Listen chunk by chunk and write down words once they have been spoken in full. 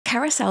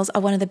carousels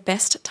are one of the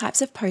best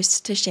types of posts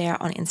to share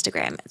on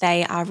Instagram.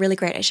 They are really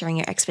great at sharing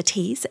your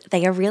expertise.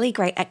 They are really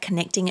great at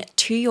connecting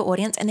to your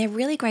audience, and they're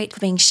really great for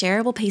being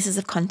shareable pieces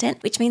of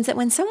content, which means that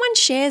when someone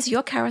shares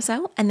your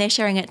carousel and they're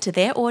sharing it to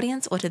their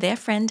audience or to their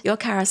friend, your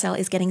carousel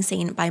is getting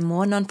seen by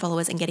more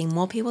non-followers and getting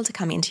more people to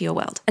come into your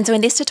world. And so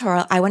in this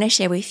tutorial, I want to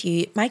share with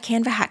you my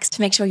Canva hacks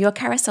to make sure your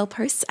carousel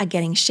posts are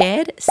getting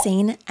shared,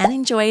 seen, and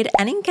enjoyed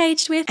and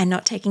engaged with, and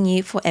not taking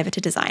you forever to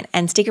design.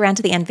 And stick around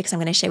to the end because I'm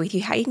going to share with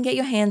you how you can get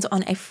your hands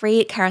on a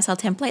free carousel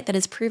template that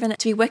has proven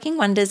to be working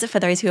wonders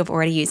for those who have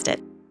already used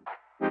it.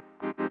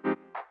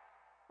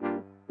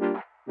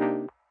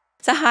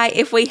 So hi,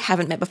 if we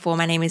haven't met before,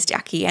 my name is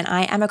Jacqui and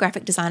I am a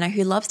graphic designer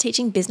who loves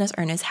teaching business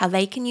owners how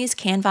they can use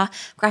Canva,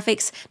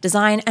 graphics,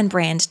 design, and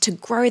brand to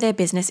grow their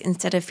business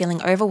instead of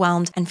feeling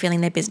overwhelmed and feeling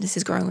their business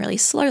is growing really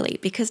slowly,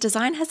 because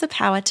design has the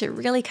power to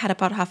really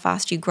catapult how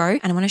fast you grow,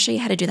 and I want to show you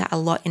how to do that a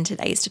lot in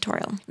today's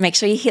tutorial. Make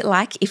sure you hit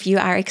like if you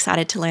are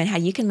excited to learn how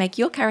you can make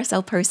your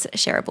carousel posts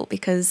shareable,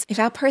 because if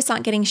our posts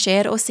aren't getting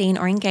shared or seen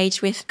or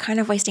engaged with, kind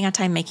of wasting our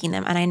time making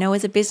them, and I know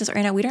as a business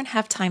owner we don't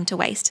have time to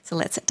waste, so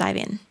let's dive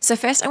in. So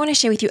first I want to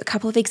share with you a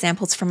couple of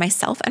examples from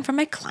myself and from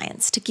my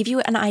clients to give you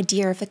an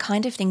idea of the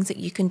kind of things that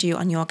you can do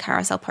on your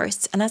carousel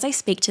posts. And as I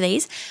speak to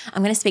these,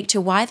 I'm going to speak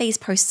to why these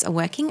posts are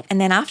working.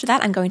 And then after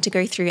that, I'm going to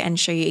go through and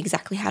show you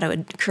exactly how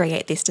to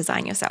create this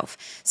design yourself.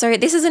 So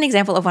this is an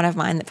example of one of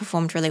mine that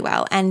performed really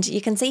well. And you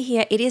can see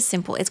here, it is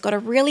simple. It's got a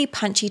really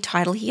punchy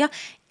title here.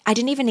 I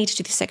didn't even need to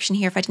do this section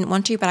here if I didn't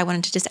want to, but I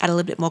wanted to just add a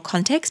little bit more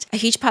context. A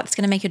huge part that's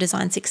going to make your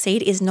design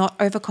succeed is not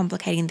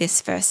overcomplicating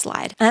this first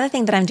slide. Another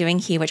thing that I'm doing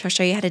here, which I'll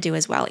show you how to do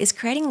as well, is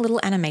creating little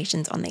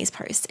animations on these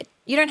posts.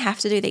 You don't have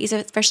to do these,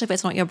 especially if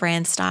it's not your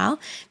brand style.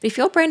 But if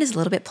your brand is a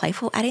little bit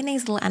playful, adding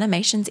these little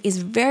animations is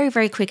very,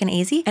 very quick and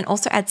easy, and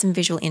also adds some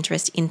visual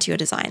interest into your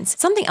designs.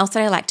 Something else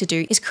that I like to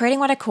do is creating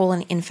what I call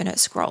an infinite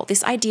scroll.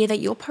 This idea that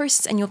your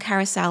posts and your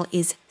carousel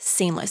is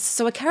seamless.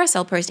 So a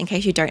carousel post, in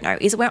case you don't know,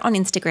 is where on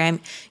Instagram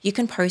you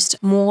can post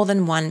more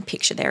than one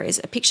picture. There is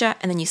a picture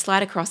and then you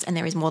slide across and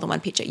there is more than one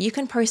picture. You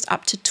can post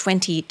up to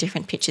 20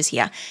 different pictures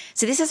here.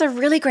 So this is a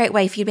really great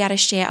way for you to be able to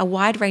share a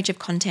wide range of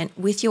content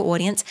with your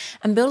audience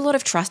and build a lot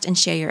of trust and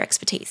share your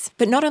expertise.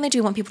 But not only do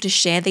we want people to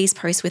share these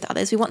posts with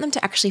others, we want them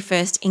to actually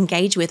first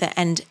engage with it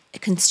and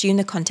consume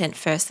the content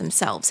first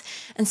themselves.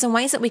 And some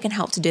ways that we can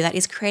help to do that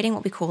is creating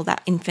what we call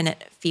that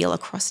infinite feel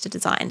across the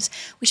designs,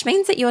 which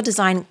means that your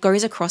design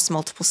goes across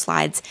multiple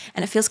slides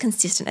and it feels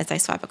consistent as they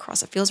swipe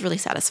across. It feels really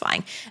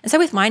satisfying. And so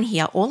with mine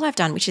here, all I've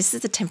done, which is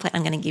the template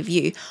I'm going to give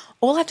you,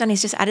 all I've done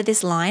is just added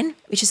this line,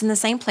 which is in the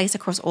same place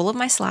across all of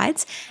my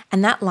slides.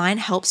 And that line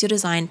helps your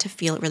design to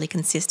feel really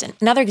consistent.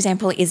 Another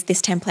example is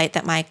this template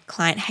that my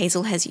client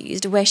Hazel has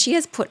used, where she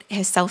has put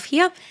herself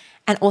here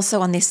and also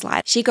on this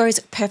slide. She goes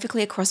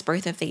perfectly across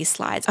both of these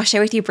slides. I'll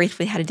share with you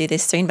briefly how to do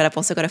this soon, but I've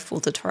also got a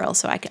full tutorial,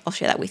 so I'll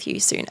share that with you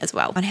soon as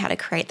well on how to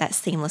create that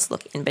seamless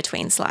look in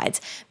between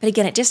slides. But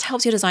again, it just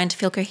helps your design to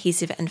feel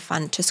cohesive and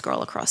fun to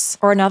scroll across.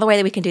 Or another way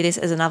that we can do this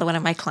is another one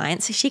of my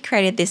clients. She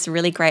created this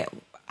really great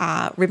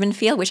ribbon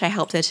feel, which I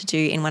helped her to do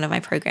in one of my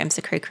programs,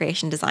 the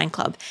Co-Creation Design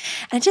Club.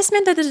 And it just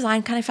meant that the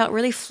design kind of felt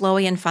really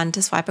flowy and fun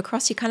to swipe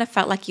across. You kind of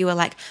felt like you were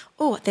like,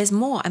 oh, there's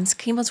more. I'm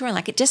keep on scrolling.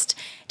 Like it just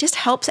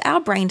helps our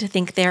brain to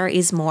think there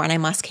is more and I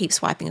must keep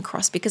swiping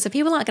across, because if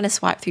people aren't going to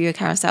swipe through your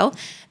carousel,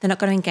 they're not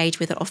going to engage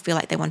with it or feel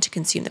like they want to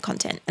consume the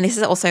content. And this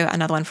is also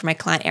another one from my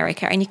client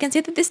Erica. And you can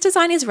see that this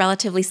design is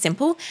relatively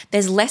simple.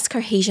 There's less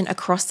cohesion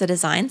across the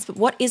designs, but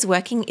what is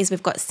working is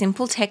we've got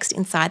simple text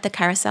inside the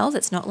carousels.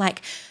 It's not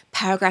like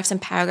paragraphs and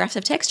paragraphs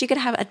of text. You could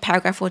have a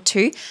paragraph or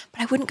two,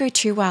 but I wouldn't go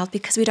too wild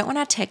because we don't want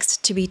our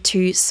text to be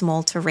too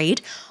small to read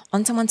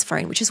on someone's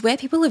phone, which is where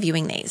people are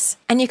viewing these.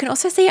 And you can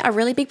also see a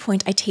really big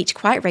point I teach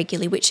quite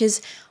regularly, which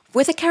is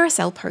with a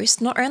carousel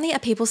post, not only are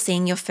people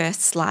seeing your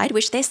first slide,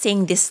 which they're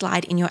seeing this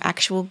slide in your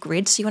actual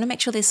grid, so you want to make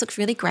sure this looks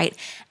really great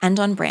and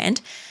on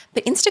brand,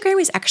 but Instagram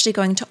is actually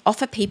going to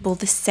offer people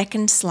the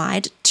second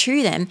slide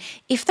to them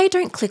if they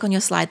don't click on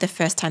your slide the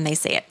first time they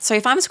see it. So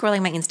if I'm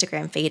scrolling my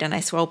Instagram feed and I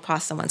scroll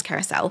past someone's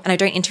carousel and I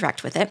don't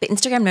interact with it, but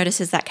Instagram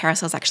notices that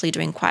carousel is actually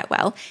doing quite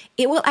well,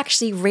 it will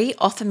actually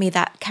re-offer me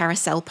that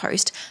carousel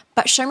post,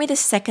 but show me the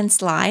second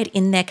slide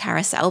in their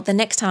carousel the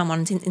next time I'm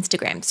on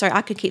Instagram. So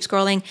I could keep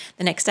scrolling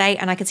the next day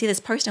and I could see this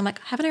post and I'm like,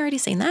 haven't I already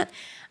seen that?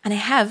 And I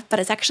have, but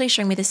it's actually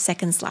showing me the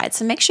second slide.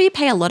 So make sure you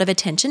pay a lot of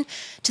attention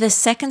to the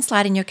second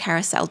slide in your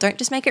carousel. Don't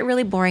just make it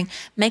really boring,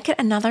 make it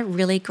another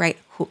really great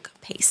hook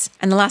piece.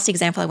 And the last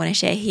example I want to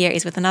share here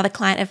is with another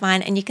client of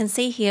mine. And you can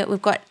see here,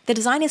 we've got, the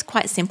design is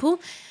quite simple.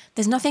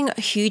 There's nothing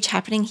huge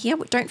happening here.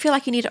 Don't feel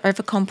like you need to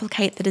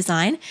overcomplicate the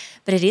design,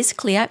 but it is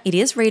clear, it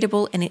is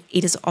readable, and it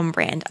is on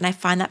brand. And I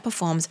find that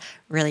performs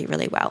really,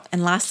 really well.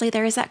 And lastly,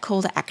 there is that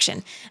call to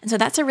action. And so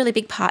that's a really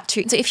big part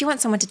too. So if you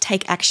want someone to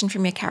take action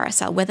from your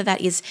carousel, whether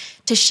that is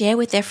to share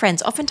with their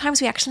friends,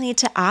 oftentimes we actually need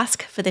to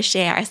ask for the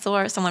share. I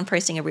saw someone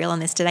posting a reel on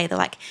this today. They're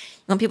like,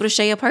 you want people to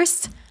share your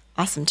posts?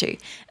 awesome too.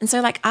 And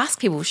so like ask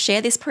people,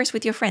 share this post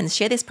with your friends,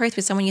 share this post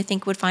with someone you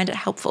think would find it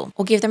helpful,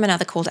 or give them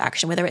another call to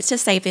action, whether it's to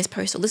save this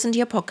post or listen to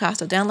your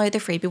podcast or download the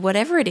freebie,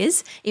 whatever it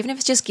is, even if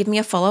it's just give me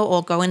a follow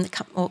or go in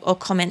or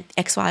comment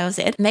X, Y, or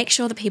Z, make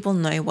sure that people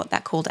know what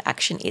that call to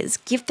action is.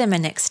 Give them a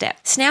next step.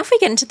 So now if we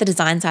get into the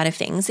design side of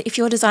things, if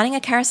you're designing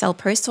a carousel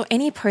post or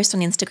any post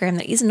on Instagram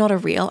that is not a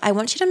reel, I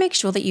want you to make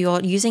sure that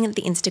you're using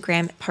the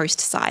Instagram post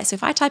size. So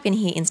if I type in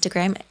here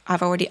Instagram,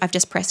 I've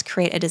just pressed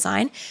create a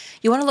design.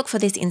 You want to look for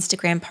this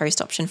Instagram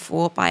post option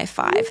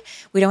 4x5.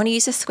 We don't want to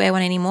use the square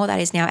one anymore. That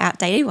is now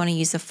outdated. We want to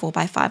use the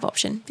 4x5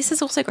 option. This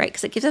is also great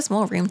because it gives us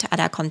more room to add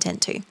our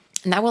content to.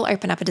 And that will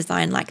open up a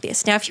design like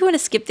this. Now, if you want to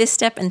skip this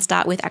step and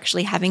start with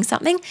actually having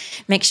something,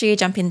 make sure you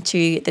jump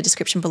into the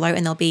description below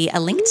and there'll be a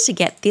link to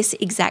get this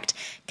exact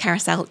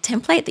carousel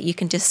template that you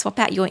can just swap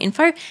out your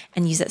info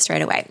and use it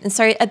straight away. And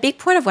so a big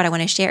point of what I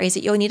want to share is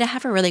that you'll need to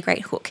have a really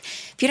great hook.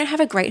 If you don't have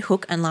a great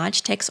hook and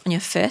large text on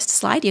your first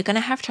slide, you're going to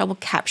have trouble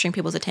capturing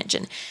people's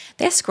attention.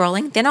 They're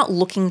scrolling, they're not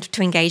looking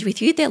to engage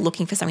with you, they're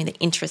looking for something that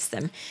interests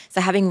them. So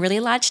having really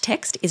large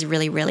text is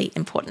really, really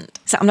important.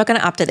 So I'm not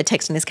going to update the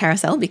text in this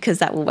carousel because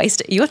that will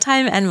waste your time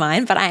and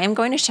mine, but I am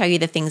going to show you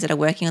the things that are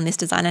working on this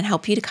design and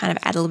help you to kind of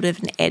add a little bit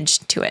of an edge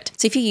to it.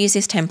 So if you use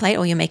this template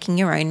or you're making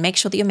your own, make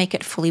sure that you make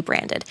it fully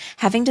branded.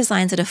 Having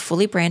designs that are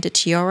fully branded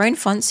to your own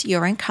fonts,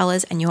 your own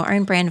colors, and your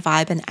own brand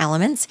vibe and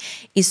elements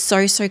is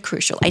so, so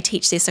crucial. I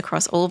teach this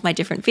across all of my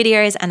different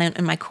videos and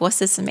in my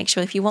courses, so make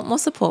sure if you want more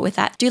support with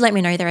that, do let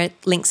me know. There are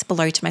links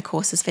below to my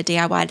courses for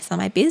DIY Design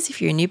My Biz if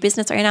you're a new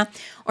business owner,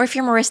 or if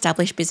you're a more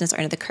established business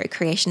owner, the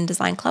Co-Creation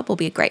Design Club will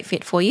be a great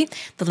fit for you.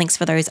 The links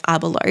for those are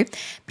below.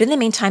 But in the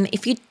meantime,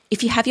 if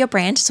you have your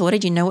brand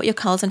sorted, you know what your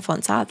colors and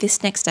fonts are,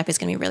 this next step is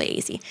going to be really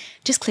easy.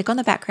 Just click on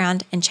the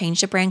background and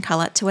change the brand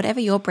color to whatever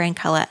your brand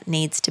color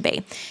needs to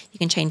be. You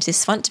can change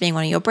this font to being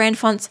one of your brand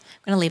fonts.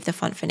 I'm going to leave the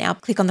font for now.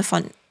 Click on the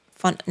font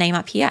name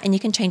up here and you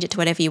can change it to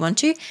whatever you want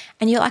to.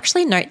 And you'll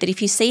actually note that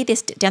if you see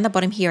this down the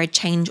bottom here, a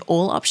change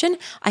all option,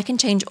 I can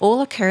change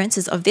all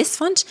occurrences of this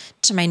font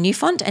to my new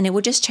font and it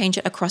will just change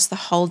it across the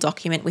whole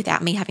document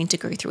without me having to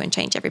go through and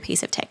change every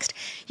piece of text.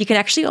 You can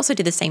actually also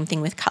do the same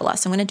thing with color.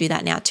 So I'm going to do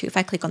that now too. If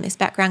I click on this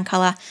background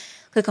color,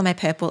 click on my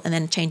purple and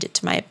then change it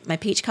to my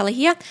peach color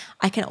here,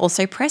 I can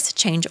also press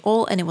change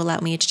all and it will allow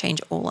me to change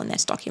all on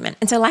this document.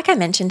 And so like I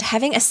mentioned,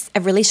 having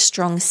a really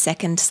strong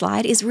second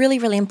slide is really,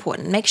 really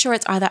important. Make sure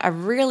it's either a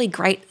really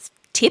great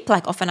tip,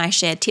 like often I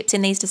share tips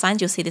in these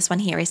designs. You'll see this one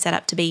here is set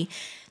up to be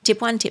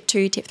tip 1, tip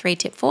 2, tip 3,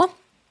 tip 4.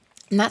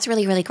 And that's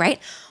really, really great.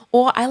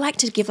 Or I like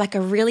to give like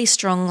a really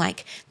strong,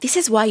 like, this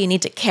is why you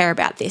need to care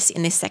about this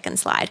in this second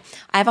slide.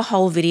 I have a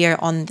whole video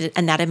on the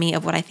anatomy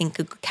of what I think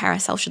a good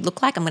carousel should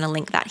look like. I'm going to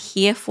link that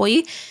here for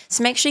you.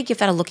 So make sure you give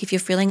that a look if you're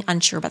feeling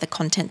unsure about the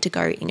content to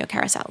go in your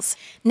carousels.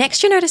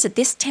 Next, you'll notice that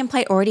this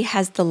template already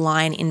has the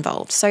line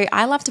involved. So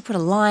I love to put a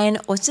line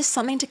or just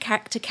something to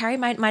carry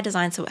my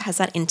design so it has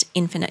that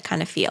infinite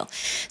kind of feel.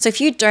 So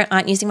if you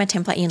aren't using my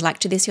template and you'd like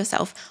to do this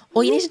yourself,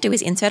 all you need to do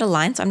is insert a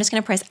line. So I'm just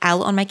going to press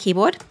L on my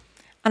keyboard,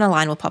 and a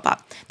line will pop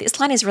up. This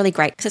line is really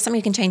great because it's something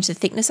you can change the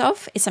thickness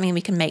of. It's something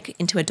we can make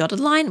into a dotted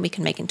line. We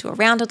can make into a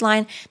rounded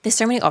line. There's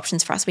so many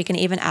options for us. We can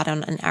even add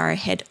on an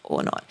arrowhead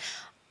or not.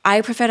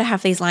 I prefer to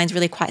have these lines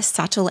really quite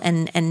subtle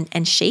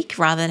and chic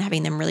rather than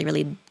having them really,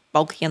 really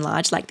bulky and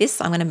large like this.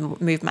 So I'm going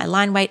to move my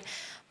line weight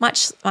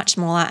much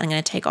smaller and I'm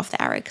going to take off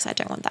the arrow because I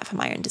don't want that for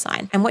my own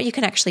design. And what you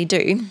can actually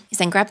do is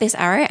then grab this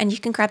arrow and you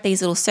can grab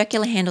these little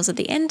circular handles at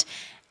the end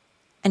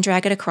and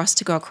drag it across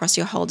to go across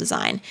your whole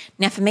design.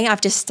 Now for me,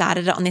 I've just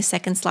started it on this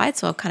second slide,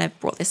 so I've kind of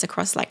brought this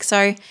across like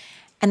so.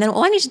 And then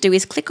all I need to do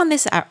is click on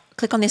this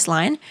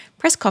line,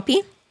 press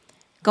copy,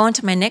 go on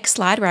to my next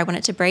slide where I want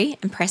it to be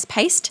and press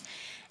paste.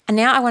 And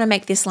now I want to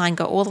make this line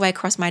go all the way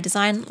across my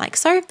design like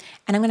so.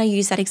 And I'm going to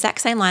use that exact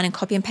same line and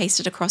copy and paste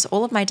it across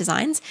all of my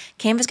designs.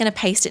 Canva's going to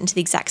paste it into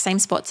the exact same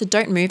spot, so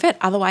don't move it.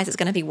 Otherwise it's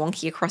going to be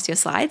wonky across your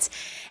slides.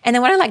 And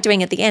then what I like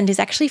doing at the end is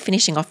actually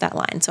finishing off that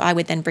line. So I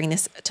would then bring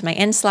this to my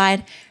end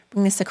slide,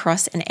 bring this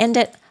across and end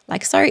it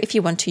like so. If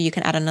you want to, you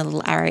can add on a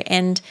little arrow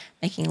end,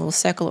 making a little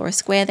circle or a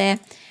square there.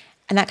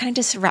 And that kind of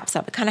just wraps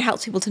up. It kind of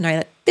helps people to know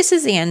that this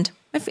is the end.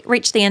 We've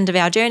reached the end of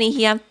our journey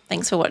here.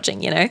 Thanks for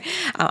watching, I'm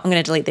going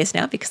to delete this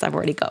now because I've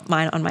already got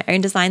mine on my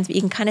own designs, but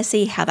you can kind of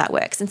see how that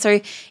works. And so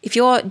if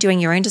you're doing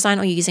your own design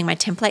or you're using my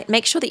template,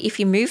 make sure that if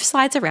you move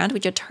slides around,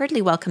 which you're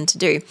totally welcome to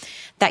do,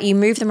 that you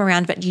move them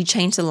around, but you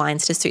change the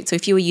lines to suit. So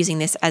if you were using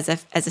this as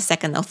a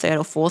second or third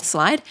or fourth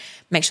slide,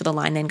 make sure the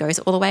line then goes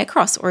all the way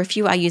across. Or if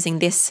you are using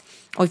this,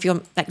 or if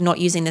you're like not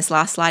using this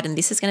last slide and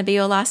this is going to be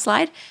your last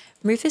slide,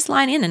 move this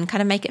line in and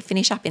kind of make it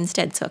finish up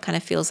instead so it kind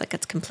of feels like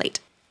it's complete.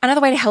 Another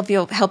way to help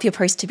your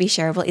post to be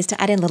shareable is to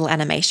add in little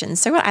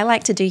animations. So what I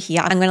like to do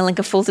here, I'm going to link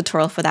a full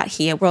tutorial for that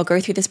here, where I'll go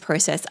through this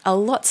process a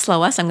lot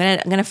slower. So I'm going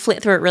to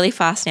flip through it really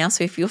fast now.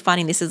 So if you're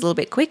finding this is a little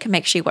bit quick,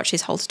 make sure you watch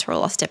this whole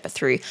tutorial. I'll step it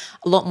through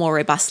a lot more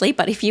robustly.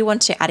 But if you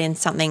want to add in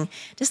something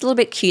just a little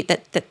bit cute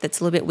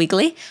that's a little bit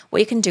wiggly,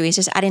 what you can do is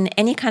just add in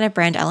any kind of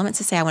brand elements.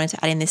 So say I wanted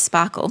to add in this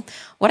sparkle.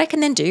 What I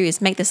can then do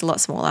is make this a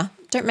lot smaller.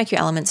 Don't make your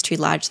elements too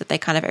large that they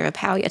kind of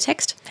overpower your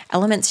text.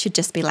 Elements should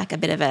just be like a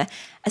bit of a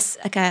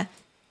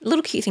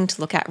little cute thing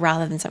to look at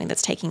rather than something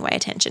that's taking away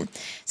attention.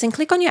 So then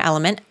click on your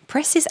element,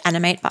 press this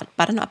animate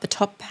button up the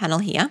top panel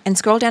here and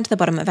scroll down to the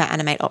bottom of our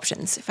animate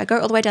options. If I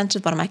go all the way down to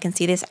the bottom, I can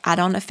see this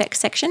add-on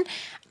effects section.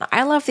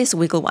 I love this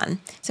wiggle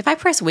one. So if I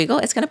press wiggle,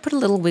 it's going to put a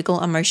little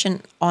wiggle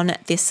emotion on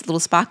this little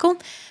sparkle.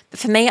 But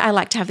for me, I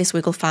like to have this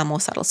wiggle far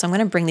more subtle. So I'm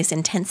going to bring this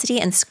intensity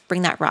and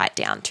bring that right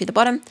down to the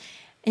bottom.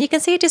 And you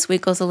can see it just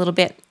wiggles a little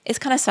bit. It's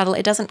kind of subtle.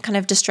 It doesn't kind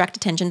of distract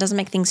attention, doesn't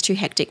make things too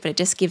hectic, but it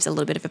just gives a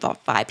little bit of a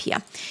vibe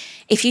here.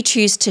 If you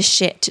choose to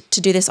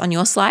do this on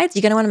your slides,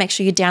 you're going to want to make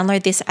sure you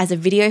download this as a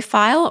video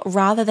file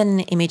rather than an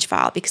image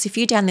file, because if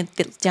you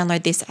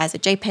download this as a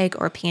JPEG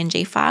or a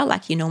PNG file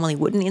like you normally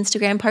would in the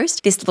Instagram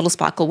post, this little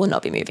sparkle will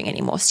not be moving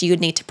anymore. So you would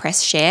need to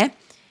press share,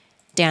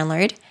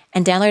 download,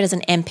 and download as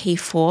an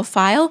MP4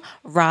 file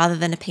rather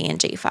than a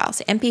PNG file.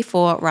 So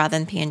MP4 rather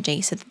than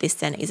PNG, so that this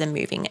then is a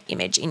moving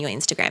image in your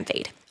Instagram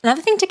feed.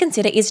 Another thing to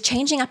consider is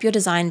changing up your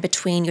design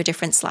between your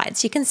different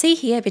slides. You can see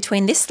here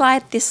between this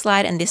slide,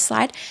 and this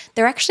slide,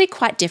 they're actually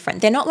quite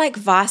different. They're not like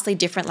vastly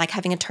different, like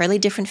having a totally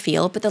different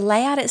feel, but the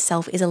layout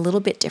itself is a little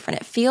bit different.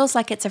 It feels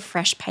like it's a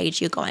fresh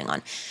page you're going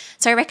on.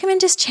 So I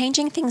recommend just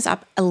changing things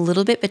up a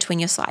little bit between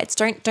your slides.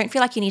 Don't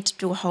feel like you need to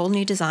do a whole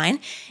new design.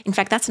 In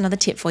fact, that's another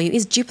tip for you,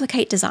 is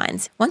duplicate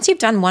designs. Once you've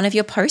done one of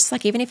your posts,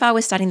 like even if I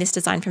was starting this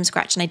design from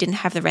scratch and I didn't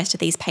have the rest of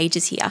these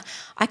pages here,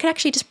 I could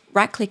actually just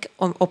right click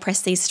or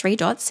press these three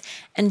dots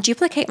and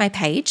duplicate my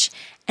page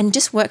and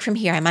just work from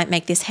here. I might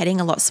make this heading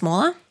a lot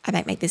smaller. I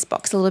might make this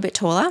box a little bit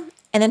taller,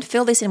 and then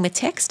fill this in with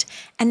text.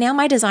 And now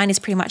my design is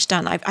pretty much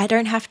done. I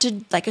don't have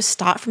to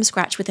start from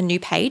scratch with a new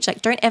page.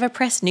 Don't ever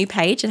press new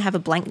page and have a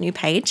blank new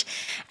page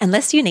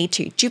unless you need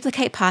to.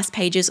 Duplicate past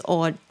pages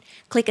or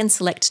click and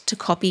select to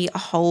copy a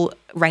whole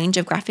range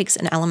of graphics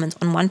and elements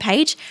on one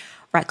page.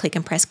 Right click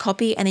and press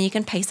copy, and then you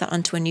can paste that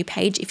onto a new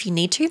page if you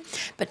need to,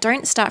 but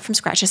don't start from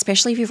scratch,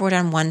 especially if you've already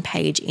done one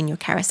page in your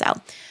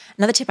carousel.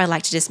 Another tip I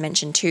like to just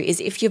mention too is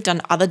if you've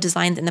done other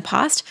designs in the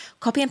past,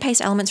 copy and paste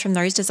elements from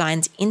those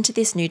designs into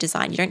this new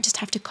design. You don't just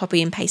have to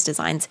copy and paste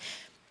designs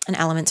and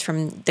elements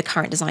from the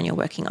current design you're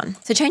working on.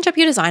 So change up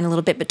your design a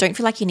little bit, but don't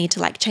feel like you need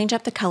to change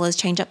up the colors,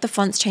 change up the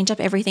fonts, change up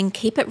everything.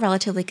 Keep it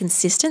relatively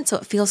consistent so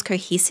it feels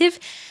cohesive,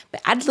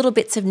 but add little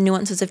bits of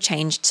nuances of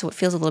change so it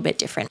feels a little bit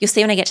different. You'll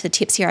see when I get to the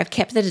tips here, I've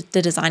kept the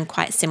design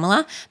quite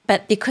similar,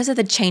 but because of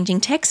the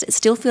changing text, it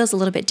still feels a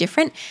little bit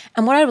different.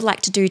 And what I would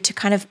like to do to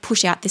kind of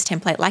push out this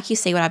template, like you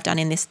see what I've done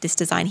in this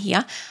design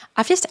here,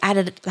 I've just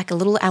added like a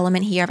little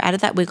element here. I've added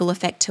that wiggle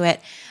effect to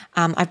it.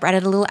 I've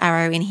added a little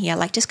arrow in here,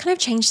 just kind of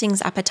change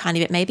things up a tiny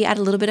bit, maybe add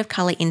a little bit of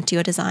color into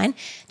your design,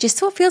 just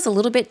so it feels a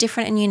little bit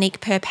different and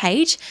unique per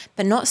page,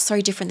 but not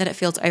so different that it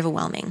feels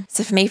overwhelming.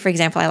 So for me, for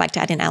example, I like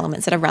to add in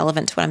elements that are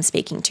relevant to what I'm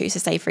speaking to. So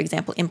say, for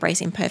example, embrace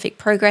imperfect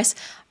progress.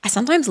 I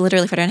sometimes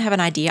literally, if I don't have an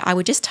idea, I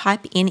would just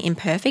type in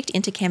imperfect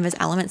into Canva's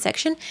element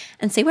section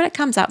and see what it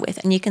comes up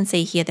with. And you can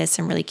see here, there's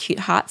some really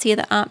cute hearts here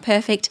that aren't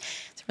perfect.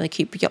 Really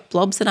cute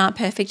blobs that aren't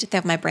perfect. If they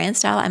have my brand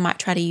style, I might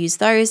try to use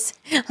those.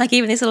 Like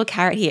even this little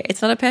carrot here.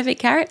 It's not a perfect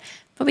carrot,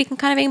 but we can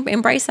kind of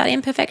embrace that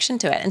imperfection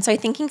to it. And so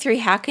thinking through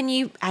how can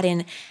you add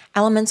in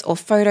elements or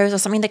photos or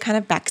something that kind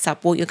of backs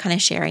up what you're kind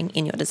of sharing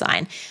in your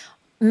design.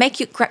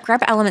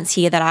 Grab elements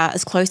here that are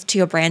as close to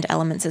your brand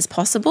elements as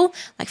possible.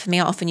 Like for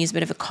me, I often use a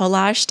bit of a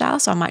collage style,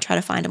 so I might try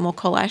to find a more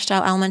collage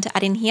style element to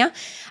add in here.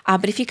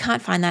 But if you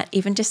can't find that,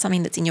 even just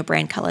something that's in your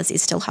brand colors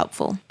is still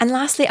helpful. And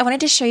lastly, I wanted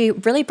to show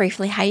you really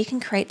briefly how you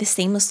can create the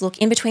seamless look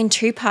in between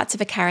two parts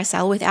of a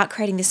carousel without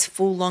creating this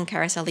full long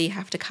carousel that you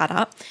have to cut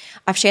up.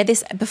 I've shared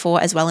this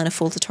before as well in a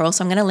full tutorial,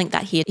 so I'm going to link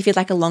that here if you'd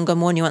like a longer,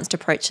 more nuanced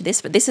approach to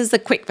this, but this is the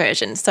quick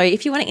version. So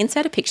if you want to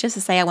insert a picture, so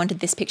say I wanted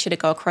this picture to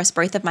go across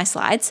both of my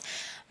slides,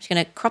 I'm just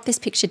going to crop this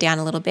picture down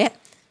a little bit.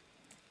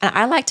 And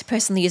I like to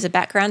personally use a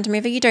background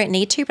remover. You don't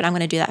need to, but I'm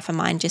going to do that for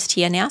mine just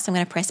here now. So I'm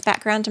going to press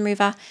background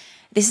remover.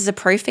 This is a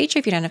pro feature.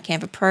 If you don't have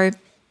Canva Pro,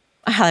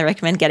 I highly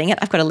recommend getting it.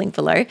 I've got a link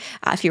below.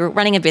 If you're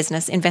running a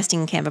business,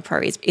 investing in Canva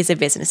Pro is a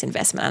business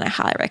investment, and I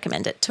highly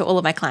recommend it to all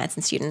of my clients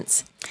and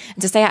students.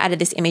 And to say I added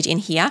this image in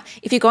here,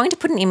 if you're going to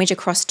put an image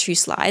across two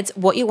slides,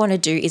 what you want to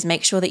do is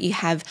make sure that you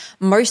have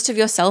most of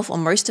yourself or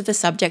most of the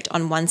subject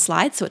on one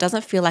slide so it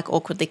doesn't feel like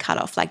awkwardly cut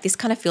off. Like this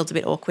kind of feels a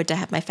bit awkward to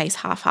have my face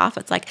half.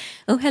 It's like,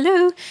 oh,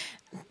 hello.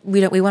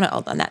 We want it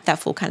on that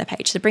full kind of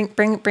page. So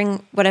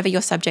bring whatever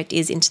your subject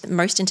is into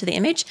the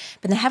image,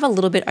 but then have a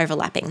little bit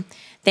overlapping.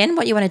 Then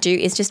what you want to do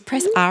is just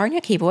press R on your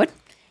keyboard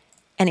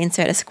and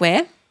insert a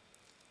square.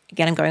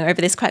 Again, I'm going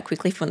over this quite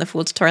quickly. If you want the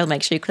full tutorial,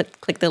 make sure you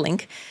click the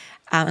link.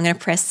 I'm going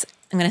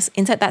to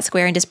insert that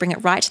square and just bring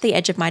it right to the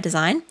edge of my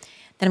design.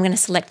 Then I'm going to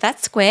select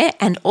that square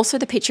and also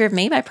the picture of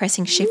me by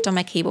pressing Shift on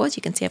my keyboard.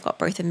 You can see I've got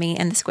both of me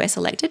and the square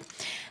selected.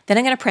 Then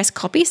I'm going to press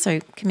copy, so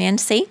Command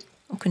C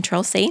or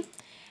Control C.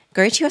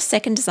 Go to your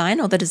second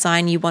design or the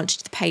design you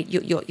want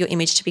your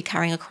image to be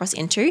carrying across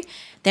into.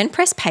 Then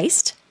press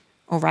paste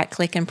or right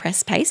click and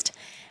press paste.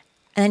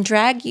 And then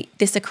drag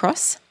this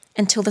across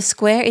until the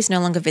square is no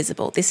longer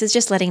visible. This is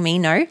just letting me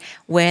know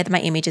where my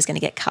image is going to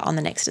get cut on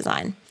the next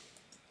design.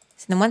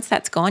 So then once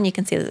that's gone, you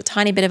can see there's a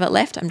tiny bit of it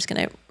left. I'm just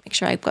going to make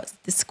sure I've got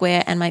the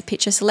square and my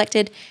picture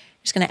selected.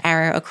 I'm just going to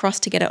arrow across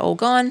to get it all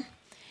gone.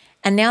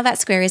 And now that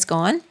square is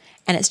gone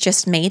and it's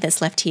just me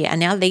that's left here. And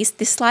now this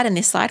slide and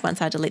this slide,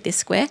 once I delete this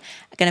square,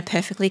 are going to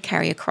perfectly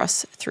carry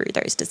across through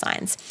those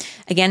designs.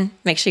 Again,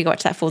 make sure you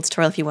watch that full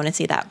tutorial if you want to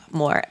see that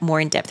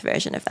more in-depth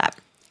version of that.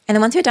 And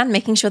then once you're done,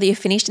 making sure that you're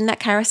finished in that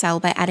carousel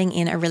by adding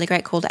in a really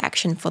great call to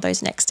action for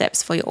those next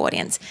steps for your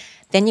audience.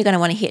 Then you're going to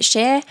want to hit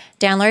share,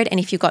 download, and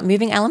if you've got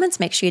moving elements,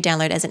 make sure you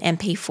download as an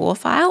MP4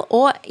 file,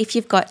 or if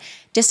you've got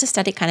just a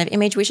static kind of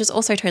image, which is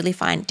also totally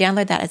fine,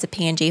 download that as a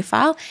PNG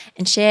file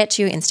and share it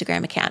to your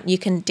Instagram account. You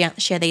can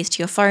share these to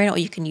your phone, or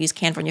you can use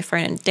Canva on your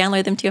phone and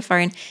download them to your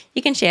phone.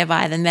 You can share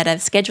via the Meta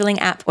scheduling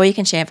app, or you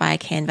can share via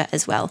Canva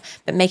as well.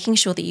 But making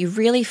sure that you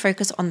really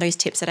focus on those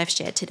tips that I've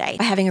shared today.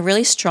 By having a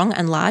really strong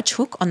and large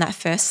hook on that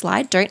first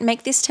slide, don't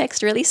make this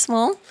text really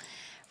small.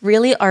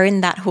 Really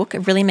own that hook,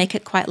 really make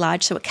it quite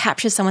large so it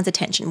captures someone's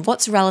attention.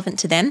 What's relevant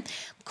to them,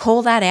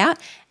 call that out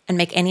and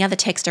make any other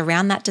text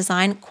around that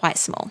design quite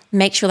small.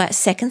 Make sure that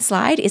second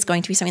slide is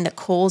going to be something that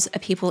calls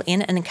people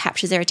in and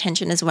captures their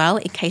attention as well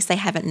in case they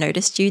haven't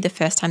noticed you the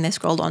first time they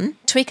scrolled on.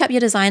 Tweak up your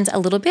designs a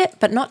little bit,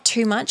 but not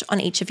too much on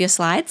each of your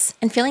slides.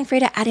 And feeling free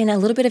to add in a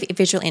little bit of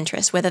visual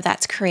interest, whether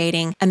that's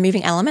creating a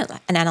moving element,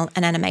 an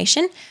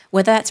animation,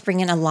 whether that's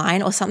bringing a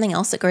line or something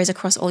else that goes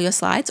across all your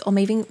slides, or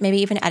maybe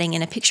even adding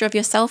in a picture of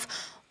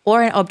yourself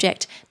or an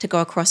object to go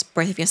across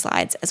both of your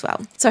slides as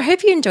well. So I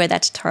hope you enjoyed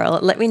that tutorial.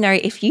 Let me know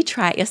if you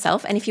try it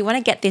yourself. And if you want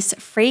to get this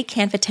free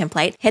Canva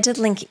template, head to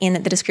the link in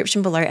the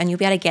description below and you'll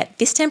be able to get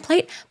this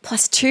template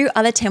plus 2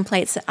 other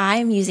templates that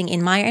I'm using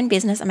in my own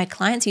business and my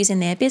clients use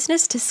in their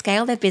business to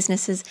scale their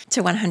businesses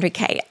to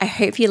 100K. I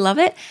hope you love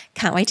it.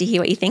 Can't wait to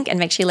hear what you think, and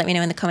make sure you let me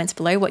know in the comments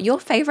below what your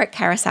favorite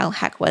carousel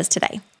hack was today.